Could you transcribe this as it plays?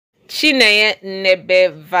Chinenye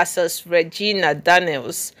Nnebe versus Regina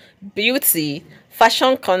Daniels, beauty,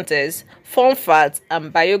 fashion contest, fun fact,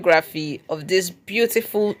 and biography of these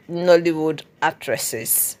beautiful Nollywood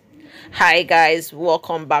actresses. Hi guys,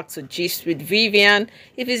 welcome back to Gist with Vivian.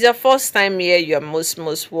 If it's your first time here, you're most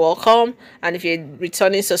welcome. And if you're a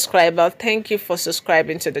returning subscriber, thank you for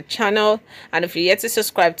subscribing to the channel. And if you're yet to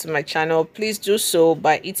subscribe to my channel, please do so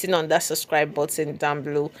by hitting on that subscribe button down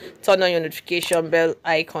below. Turn on your notification bell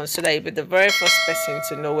icon so that you'll be the very first person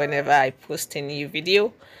to know whenever I post a new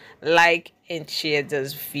video. Like and share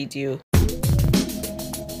this video.